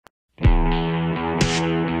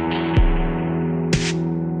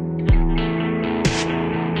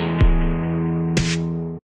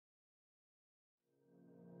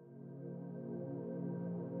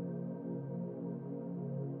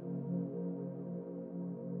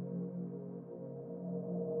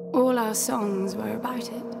all our songs were about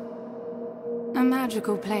it. A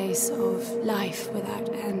magical place of life without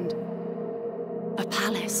end. A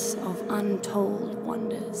palace of untold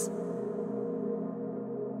wonders.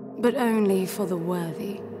 But only for the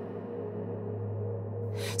worthy.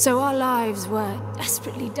 So our lives were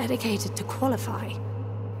desperately dedicated to qualify.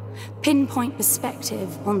 Pinpoint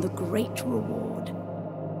perspective on the great reward.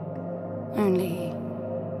 Only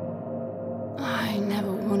I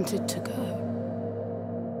never wanted to go.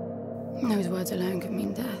 Those words alone could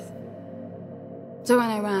mean death. So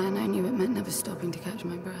when I ran, I knew it meant never stopping to catch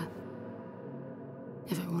my breath.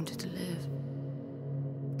 If I wanted to live.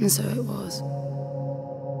 And so it was.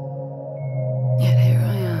 Yet here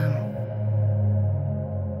I am.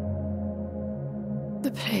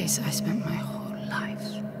 The place I spent my whole life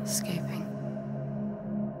escaping.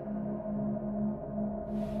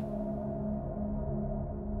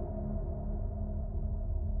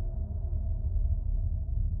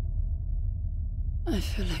 I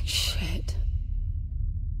feel like shit.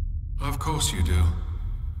 Of course you do.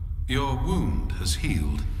 Your wound has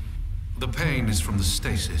healed. The pain is from the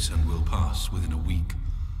stasis and will pass within a week.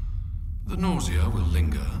 The nausea will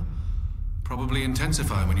linger, probably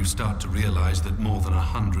intensify when you start to realize that more than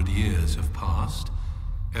 100 years have passed.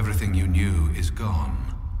 Everything you knew is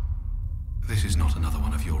gone. This is not another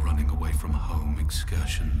one of your running away from home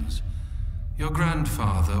excursions. Your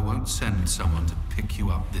grandfather won't send someone to pick you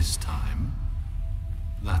up this time.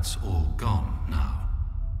 That's all gone now.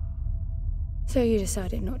 So you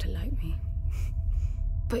decided not to like me.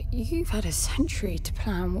 But you've had a century to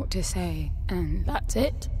plan what to say, and that's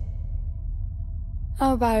it?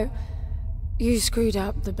 How about you screwed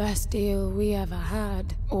up the best deal we ever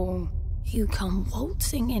had, or you come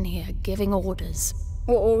waltzing in here giving orders,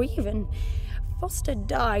 or even Foster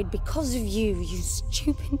died because of you, you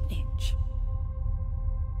stupid bitch.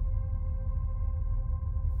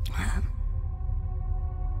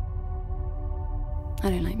 I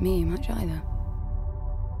don't like me much either.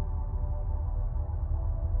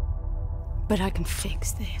 But I can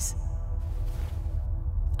fix this.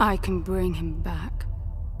 I can bring him back.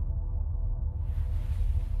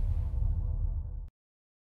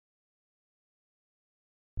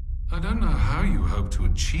 I don't know how you hope to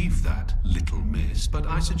achieve that, little miss, but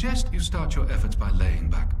I suggest you start your efforts by laying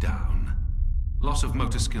back down. Loss of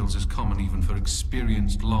motor skills is common even for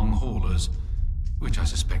experienced long haulers, which I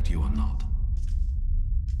suspect you are not.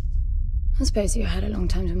 I suppose you had a long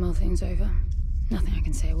time to mull things over. Nothing I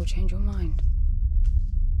can say will change your mind.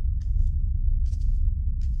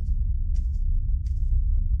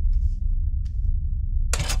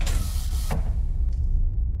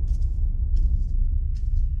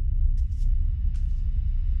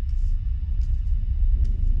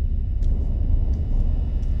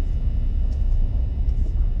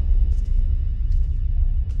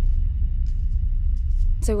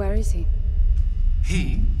 So where is he?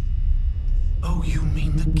 He? Oh, you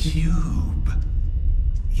mean the cube.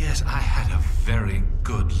 Yes, I had a very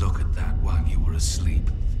good look at that while you were asleep.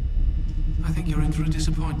 I think you're in for a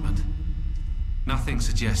disappointment. Nothing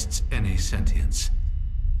suggests any sentience.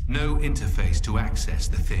 No interface to access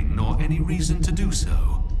the thing, nor any reason to do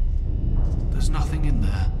so. There's nothing in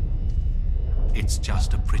there. It's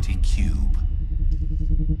just a pretty cube.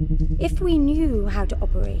 If we knew how to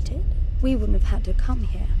operate it, we wouldn't have had to come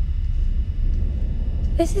here.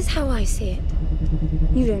 This is how I see it.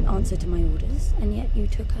 You don't answer to my orders, and yet you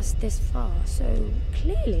took us this far, so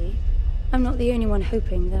clearly I'm not the only one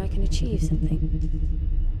hoping that I can achieve something.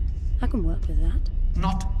 I can work with that.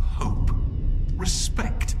 Not hope.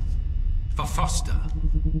 Respect. For Foster.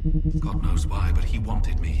 God knows why, but he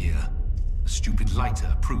wanted me here. The stupid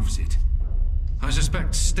lighter proves it. I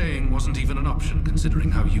suspect staying wasn't even an option,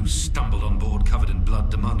 considering how you stumbled on board covered in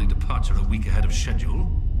blood, demanding departure a week ahead of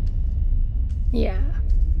schedule. Yeah.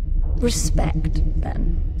 Respect,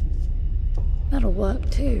 then. That'll work,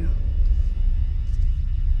 too.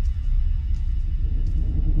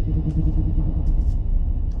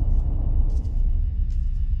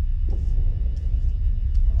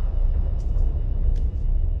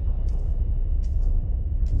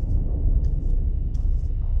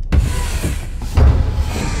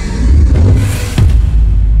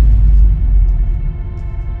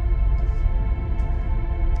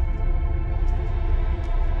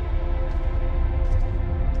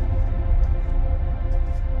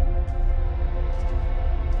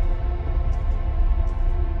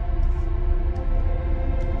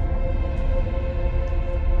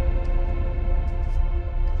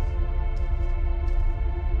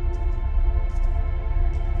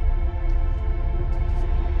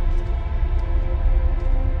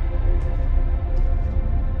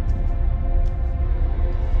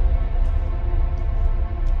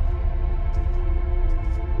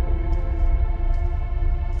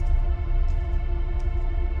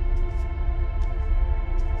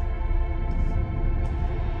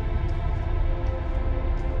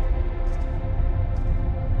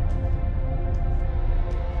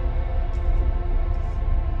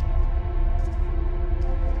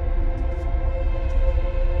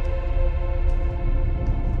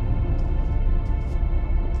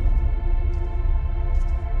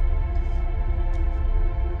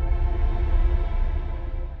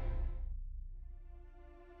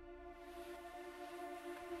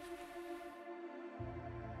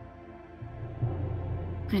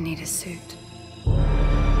 I need a suit.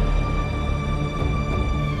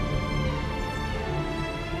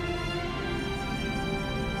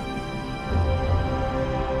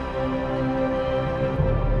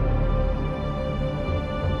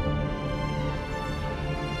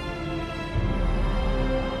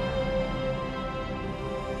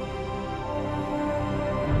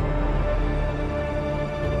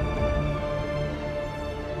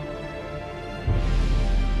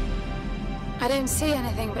 I don't see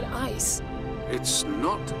anything but ice. It's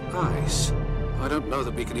not ice. I don't know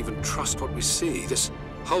that we can even trust what we see. This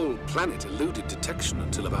whole planet eluded detection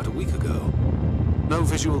until about a week ago. No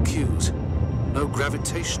visual cues, no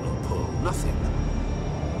gravitational pull, nothing.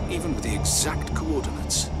 Even with the exact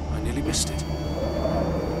coordinates, I nearly missed it.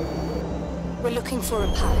 We're looking for a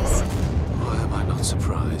palace. Why am I not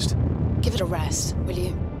surprised? Give it a rest, will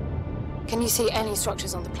you? Can you see any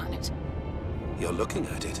structures on the planet? You're looking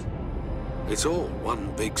at it. It's all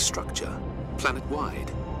one big structure,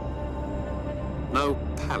 planet-wide. No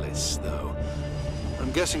palace, though.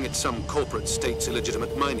 I'm guessing it's some corporate state's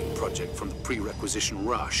illegitimate mining project from the pre-requisition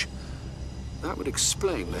rush. That would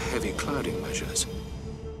explain the heavy clouding measures.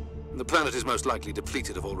 The planet is most likely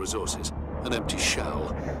depleted of all resources. An empty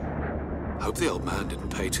shell. Hope the old man didn't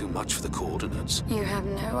pay too much for the coordinates. You have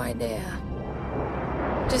no idea.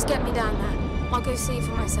 Just get me down there. I'll go see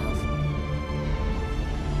for myself.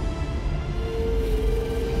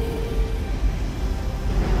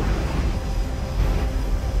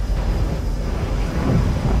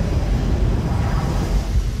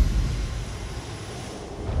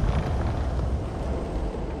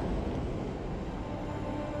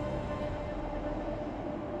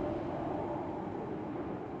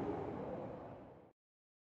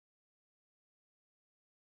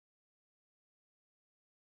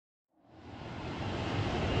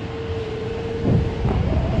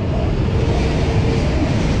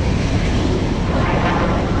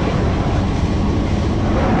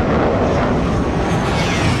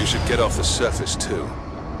 Off the surface too.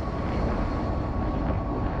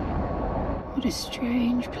 What a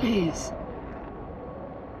strange place.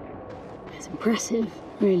 It's impressive,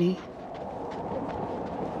 really.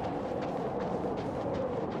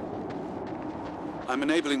 I'm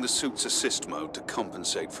enabling the suit's assist mode to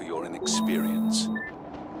compensate for your inexperience.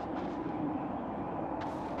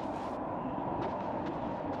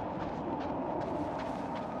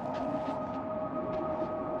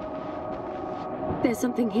 There's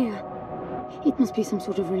something here. It must be some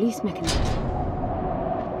sort of release mechanism.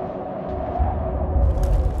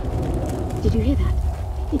 Did you hear that?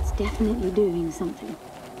 It's definitely doing something.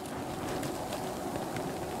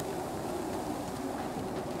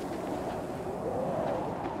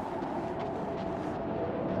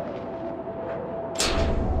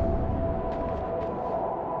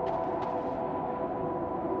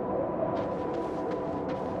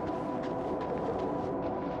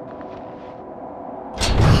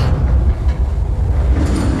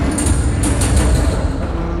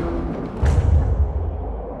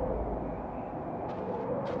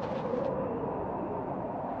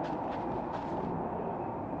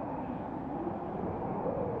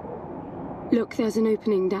 Look, there's an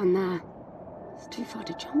opening down there. It's too far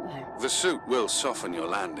to jump, though. The suit will soften your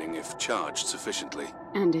landing if charged sufficiently.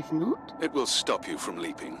 And if not? It will stop you from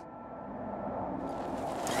leaping.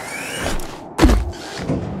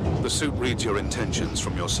 The suit reads your intentions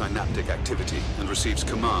from your synaptic activity and receives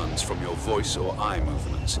commands from your voice or eye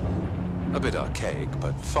movements. A bit archaic,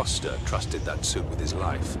 but Foster trusted that suit with his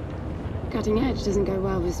life. Cutting edge doesn't go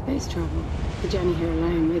well with space travel. The journey here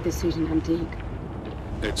alone made the suit an antique.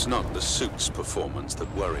 It's not the suit's performance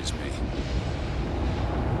that worries me.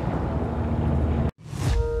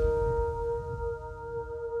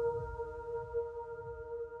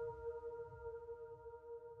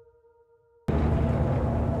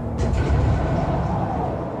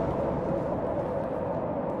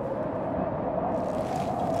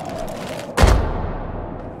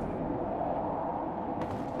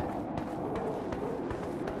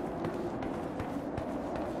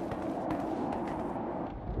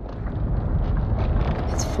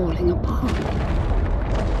 Falling apart.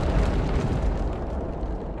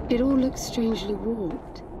 It all looks strangely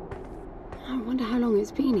warped. I wonder how long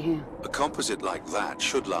it's been here. A composite like that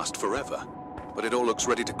should last forever, but it all looks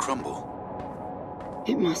ready to crumble.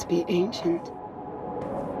 It must be ancient.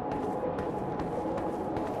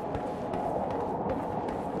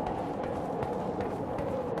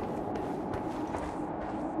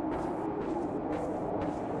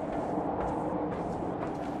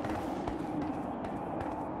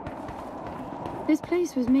 This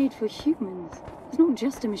place was made for humans. It's not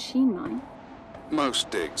just a machine mine.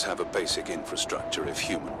 Most digs have a basic infrastructure if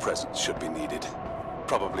human presence should be needed.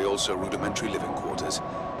 Probably also rudimentary living quarters.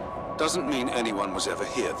 Doesn't mean anyone was ever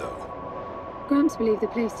here, though. Gramps believed the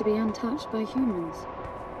place to be untouched by humans.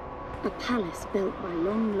 A palace built by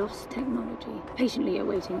long-lost technology, patiently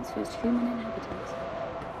awaiting its first human inhabitants.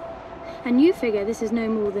 And you figure this is no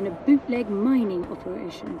more than a bootleg mining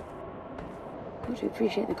operation. Got to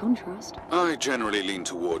appreciate the contrast. I generally lean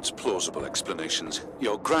towards plausible explanations.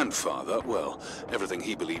 Your grandfather, well, everything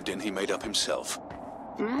he believed in, he made up himself.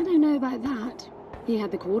 I don't know about that. He had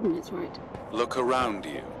the coordinates right. Look around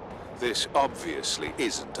you. This obviously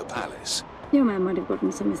isn't a palace. Your man might have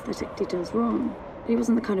gotten some aesthetic details wrong, but he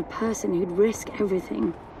wasn't the kind of person who'd risk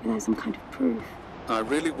everything without some kind of proof. I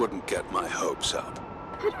really wouldn't get my hopes up.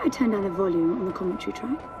 How do I turn down the volume on the commentary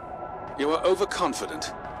track? You are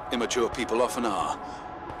overconfident. Immature people often are.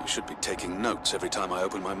 You should be taking notes every time I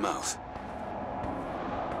open my mouth.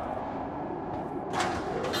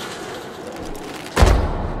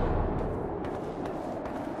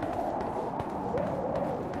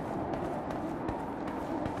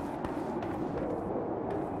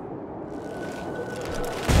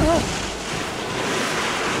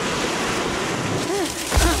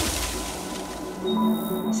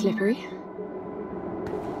 Slippery.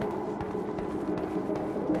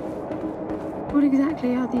 What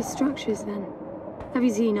exactly are these structures, then? Have you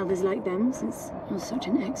seen others like them, since you're such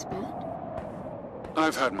an expert?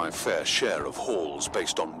 I've had my fair share of hauls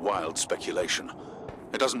based on wild speculation.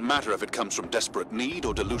 It doesn't matter if it comes from desperate need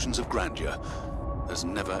or delusions of grandeur. There's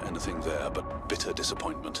never anything there but bitter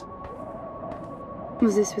disappointment.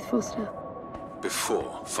 Was this with Foster?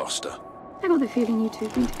 Before Foster. I got the feeling you two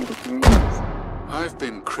have been together for ages. I've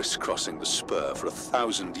been crisscrossing the spur for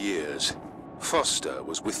 1,000 years. Foster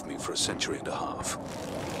was with me for a century and a half.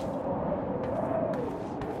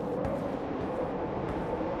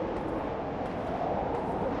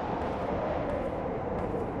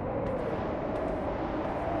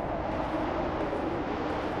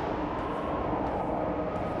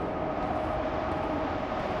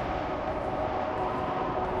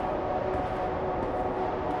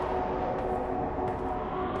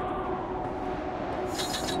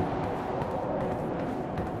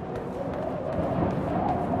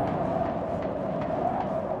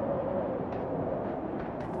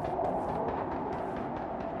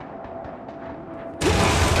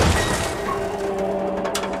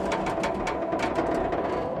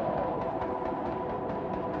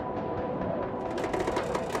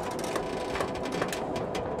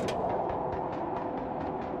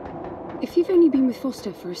 If you've only been with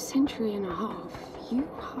Foster for a century and a half, you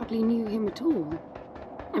hardly knew him at all.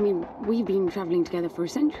 I mean, we've been traveling together for a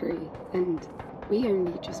century, and we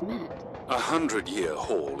only just met. 100-year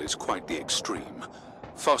haul is quite the extreme.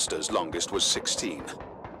 Foster's longest was 16.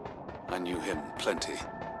 I knew him plenty.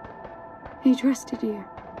 He trusted you,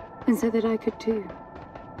 and said that I could too,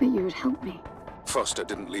 that you would help me. Foster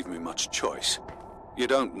didn't leave me much choice. You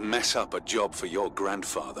don't mess up a job for your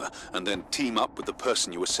grandfather and then team up with the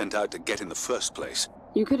person you were sent out to get in the first place.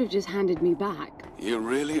 You could have just handed me back. You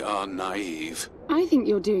really are naive. I think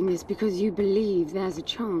you're doing this because you believe there's a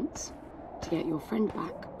chance to get your friend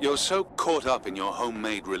back. You're so caught up in your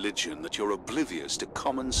homemade religion that you're oblivious to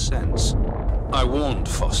common sense. I warned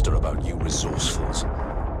Foster about you resourcefuls.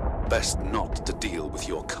 Best not to deal with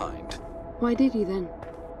your kind. Why did you then?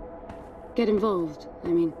 Get involved, I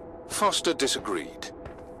mean. Foster disagreed.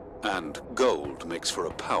 And gold makes for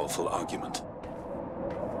a powerful argument.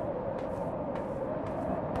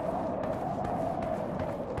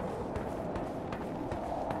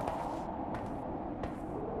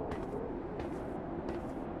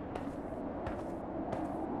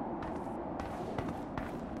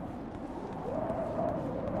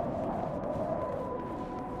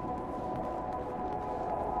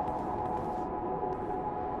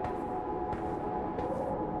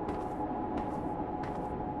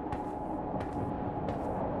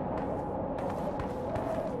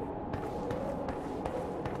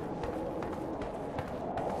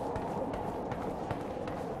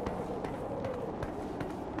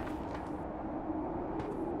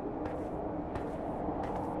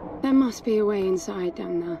 There must be a way inside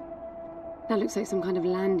down there. That looks like some kind of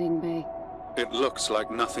landing bay. It looks like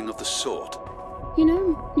nothing of the sort. You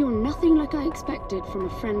know, you're nothing like I expected from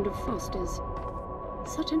a friend of Foster's.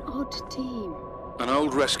 Such an odd team. An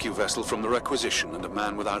old rescue vessel from the Requisition and a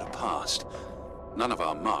man without a past. None of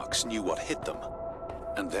our marks knew what hit them.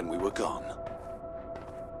 And then we were gone.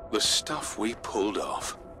 The stuff we pulled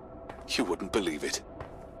off. You wouldn't believe it.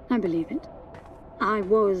 I believe it. I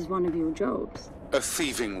was one of your jobs. A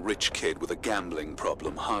thieving rich kid with a gambling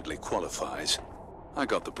problem hardly qualifies. I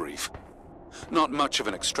got the brief. Not much of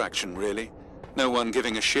an extraction, really. No one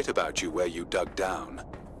giving a shit about you where you dug down.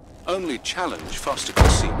 Only challenge Foster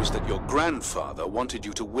could see was that your grandfather wanted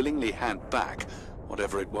you to willingly hand back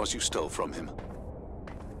whatever it was you stole from him.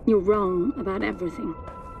 You're wrong about everything.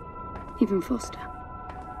 Even Foster.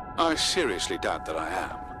 I seriously doubt that I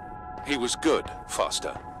am. He was good,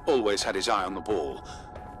 Foster. Always had his eye on the ball.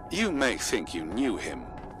 You may think you knew him,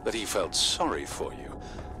 that he felt sorry for you,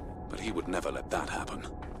 but he would never let that happen.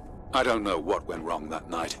 I don't know what went wrong that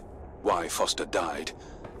night, why Foster died,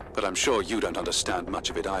 but I'm sure you don't understand much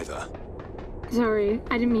of it either. Sorry,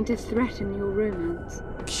 I didn't mean to threaten your romance.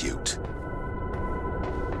 Cute.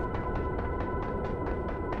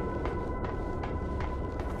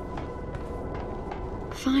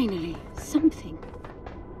 Finally, something.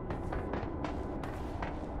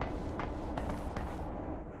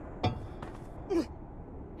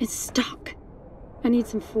 It's stuck. I need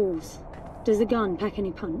some force. Does the gun pack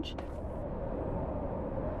any punch?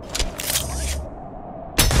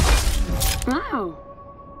 Wow!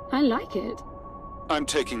 I like it. I'm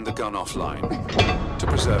taking the gun offline to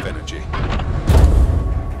preserve energy.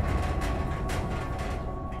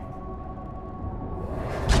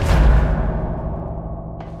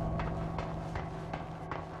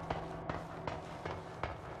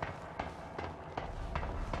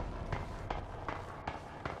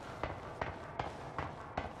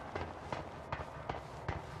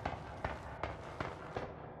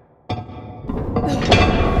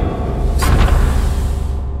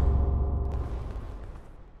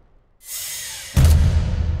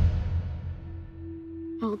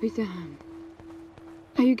 I'll be damned.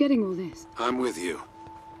 Are you getting all this? I'm with you.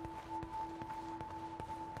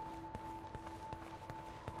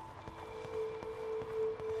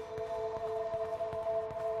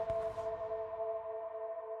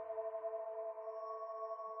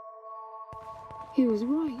 He was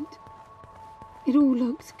right. It all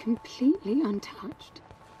looks completely untouched.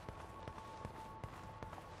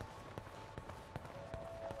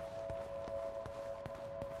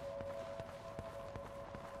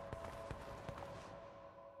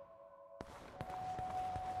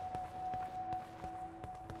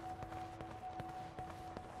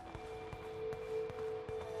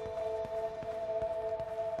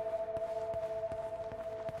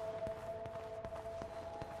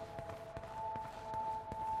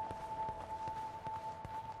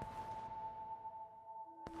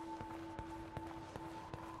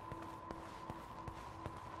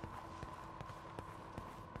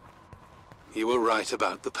 You were right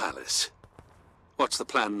about the palace. What's the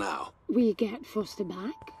plan now? We get Foster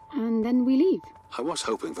back, and then we leave. I was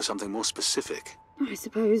hoping for something more specific. I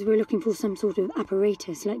suppose we're looking for some sort of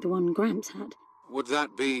apparatus like the one Gramps had. Would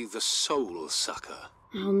that be the Soul Sucker?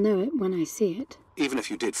 I'll know it when I see it. Even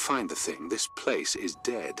if you did find the thing, this place is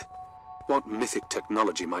dead. What mythic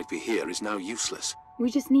technology might be here is now useless.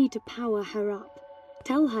 We just need to power her up.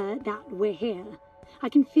 Tell her that we're here. I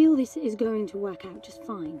can feel this is going to work out just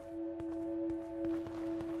fine.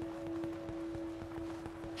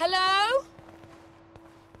 Hello?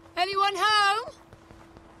 Anyone home?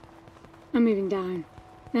 I'm moving down.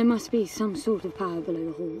 There must be some sort of power below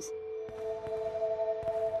the halls.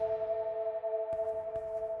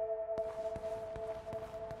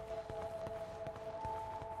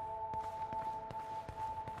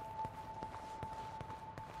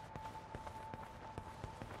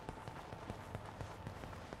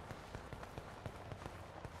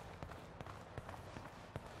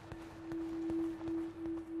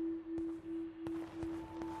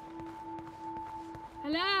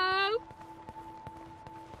 Hello?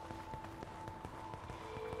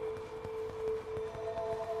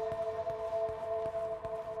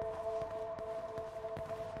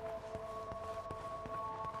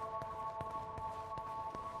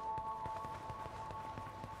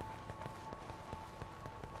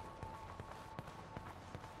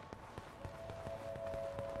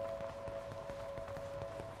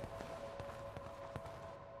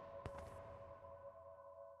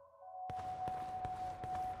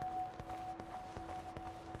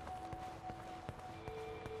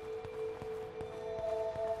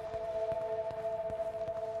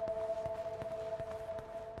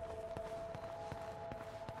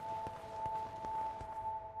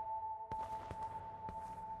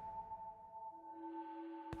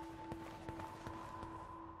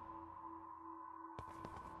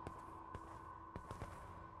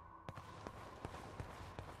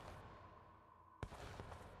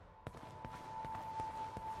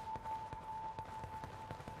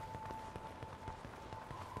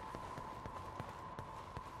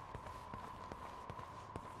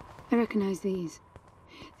 I recognize these.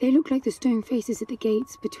 They look like the stone faces at the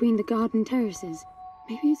gates between the garden terraces.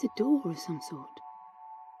 Maybe it's a door of some sort.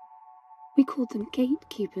 We called them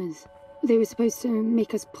gatekeepers. They were supposed to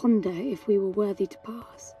make us ponder if we were worthy to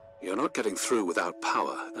pass. You're not getting through without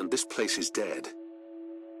power, and this place is dead.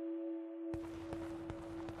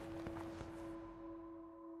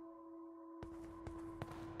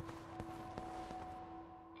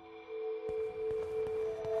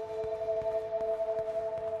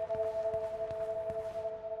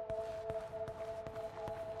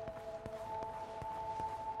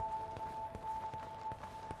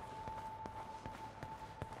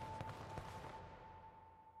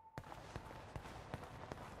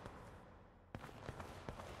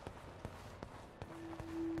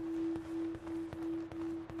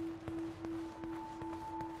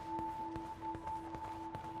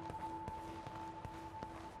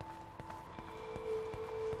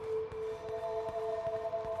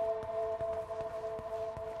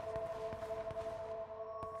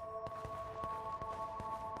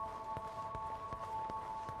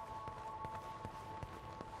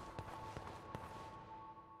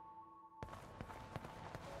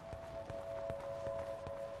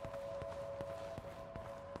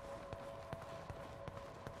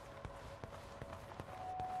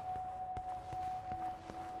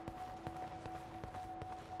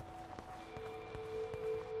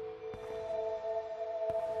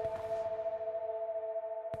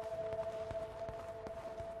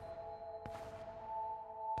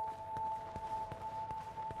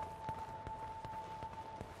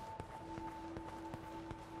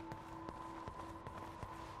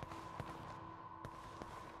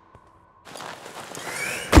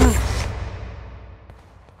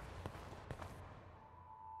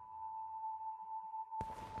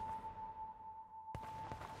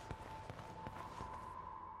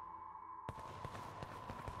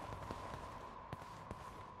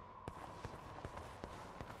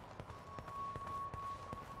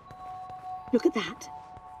 Look at that.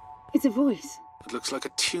 It's a voice. It looks like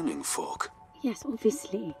a tuning fork. Yes,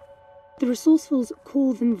 obviously. The resourcefuls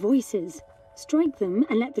call them voices. Strike them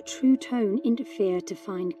and let the true tone interfere to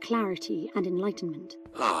find clarity and enlightenment.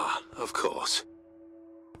 Ah, of course.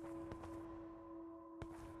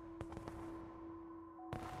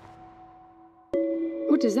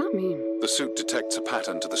 What does that mean? The suit detects a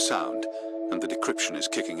pattern to the sound, and the decryption is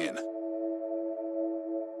kicking in.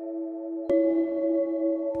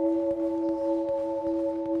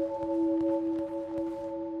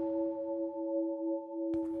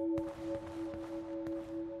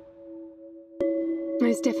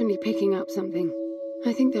 It's definitely picking up something.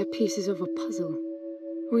 I think they're pieces of a puzzle.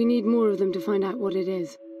 We need more of them to find out what it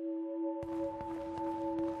is.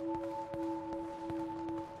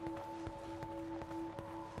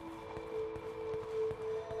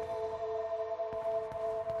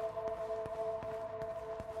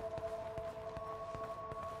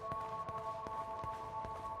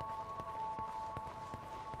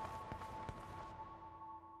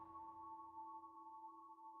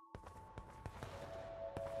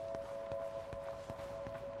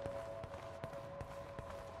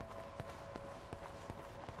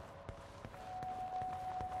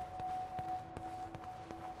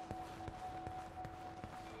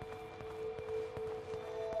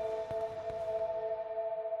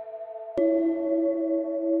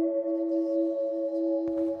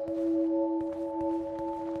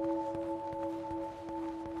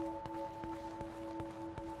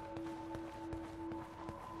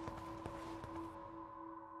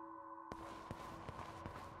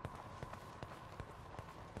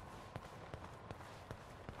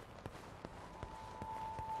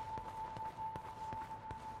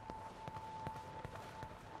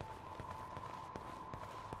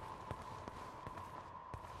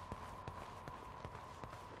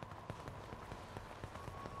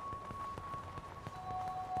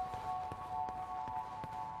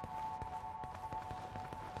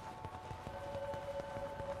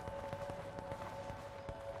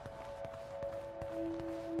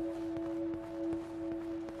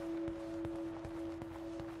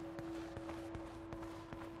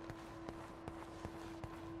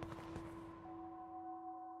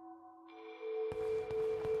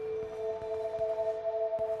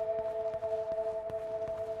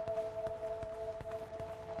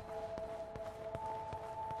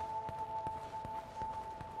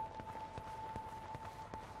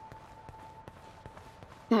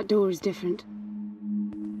 That door is different.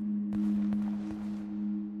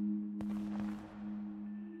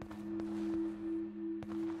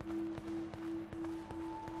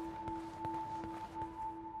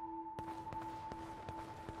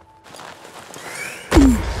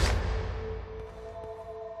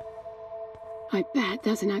 I bet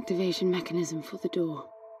that's an activation mechanism for the door.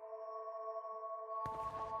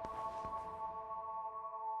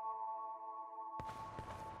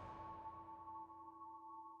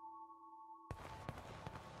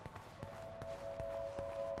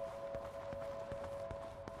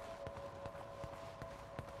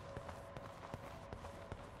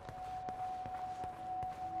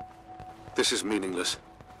 This is meaningless.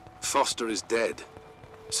 Foster is dead.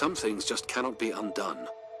 Some things just cannot be undone.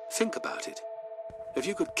 Think about it. If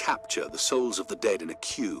you could capture the souls of the dead in a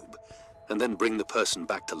cube, and then bring the person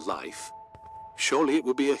back to life, surely it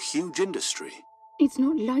would be a huge industry. It's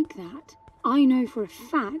not like that. I know for a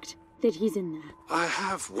fact that he's in there. I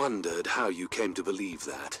have wondered how you came to believe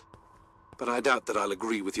that. But I doubt that I'll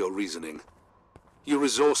agree with your reasoning. You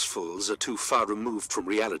resourcefuls are too far removed from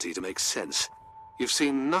reality to make sense. You've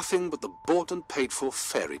seen nothing but the bought and paid for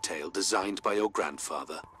fairy tale designed by your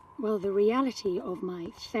grandfather. Well, the reality of my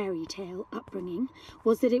fairy tale upbringing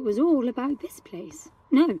was that it was all about this place.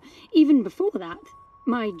 No, even before that,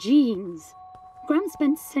 my genes. Gram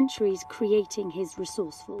spent centuries creating his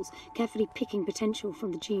resourcefuls, carefully picking potential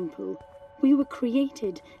from the gene pool. We were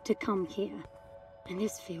created to come here, and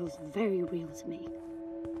this feels very real to me.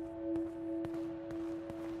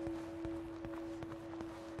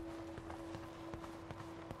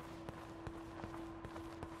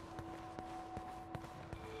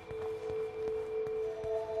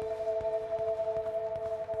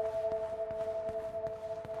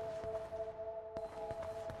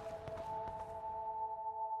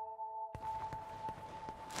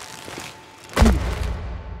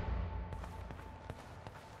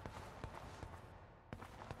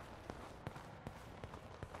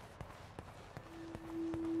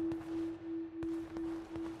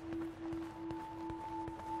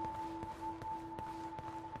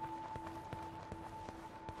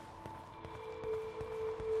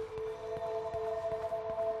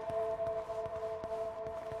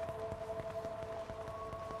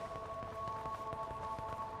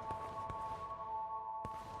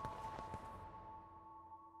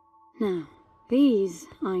 Now, these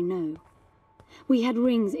I know. We had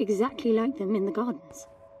rings exactly like them in the gardens.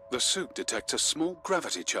 The suit detects a small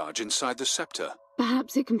gravity charge inside the scepter.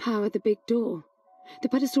 Perhaps it can power the big door. The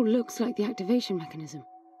pedestal looks like the activation mechanism.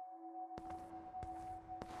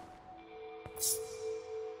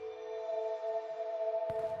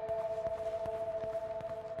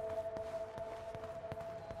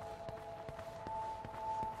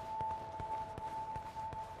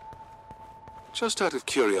 Just out of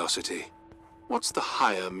curiosity, what's the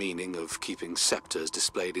higher meaning of keeping scepters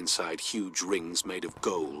displayed inside huge rings made of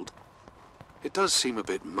gold? It does seem a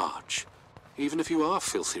bit much, even if you are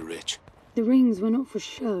filthy rich. The rings were not for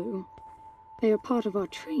show. They are part of our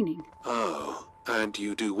training. Oh, and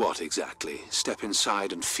you do what exactly? Step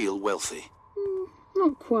inside and feel wealthy?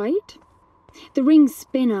 Not quite. The rings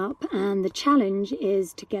spin up, and the challenge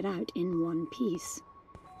is to get out in one piece.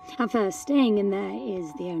 At first, staying in there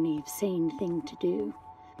is the only sane thing to do.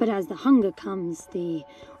 But as the hunger comes, the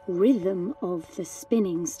rhythm of the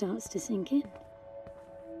spinning starts to sink in.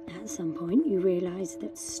 At some point, you realize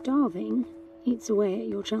that starving eats away at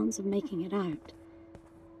your chance of making it out.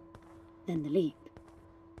 Then the leap.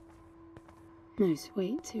 No,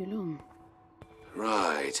 wait too long.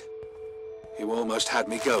 Right. You almost had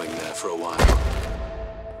me going there for a while.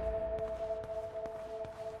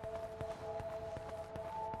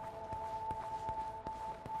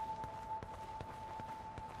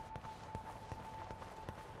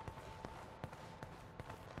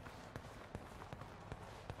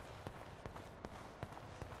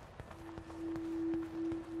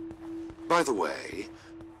 By the way,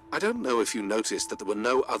 I don't know if you noticed that there were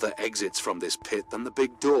no other exits from this pit than the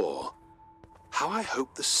big door. How I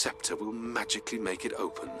hope the scepter will magically make it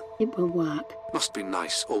open. It will work. Must be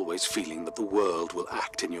nice always feeling that the world will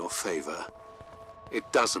act in your favor. It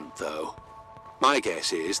doesn't, though. My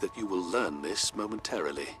guess is that you will learn this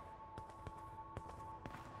momentarily.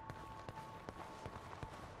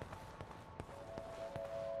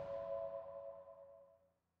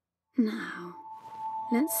 Now,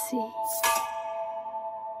 let's see.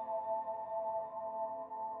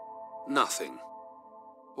 Nothing.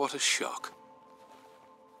 What a shock.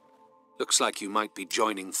 Looks like you might be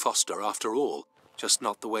joining Foster after all, just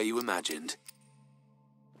not the way you imagined.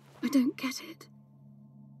 I don't get it.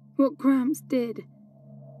 What Gramps did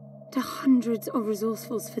to hundreds of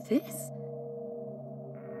resourcefuls for this?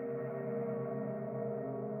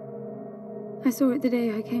 I saw it the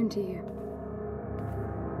day I came to you.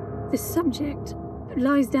 The subject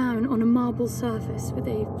lies down on a marble surface with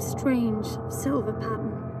a strange silver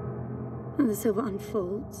pattern, and the silver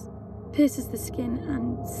unfolds, pierces the skin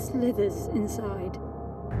and slithers inside.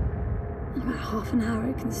 In about half an hour,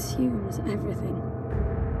 it consumes everything.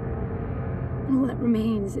 And all that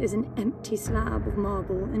remains is an empty slab of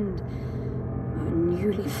marble and a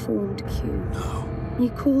newly formed cube. No. He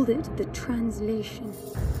called it the translation.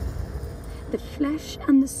 The flesh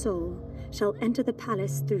and the soul shall enter the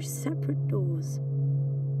palace through separate doors.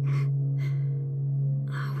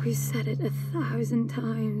 We said it 1,000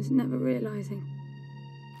 times, never realizing.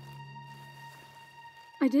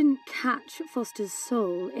 I didn't catch Foster's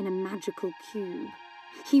soul in a magical cube.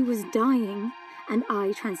 He was dying, and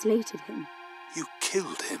I translated him. You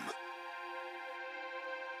killed him.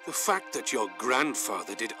 The fact that your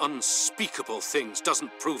grandfather did unspeakable things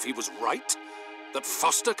doesn't prove he was right. That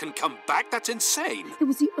Foster can come back, that's insane. It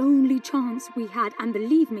was the only chance we had, and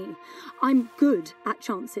believe me, I'm good at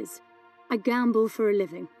chances. I gamble for a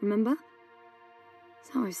living, remember?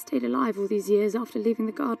 That's how I've stayed alive all these years after leaving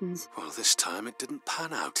the gardens. Well, this time it didn't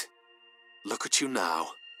pan out. Look at you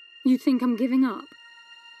now. You think I'm giving up?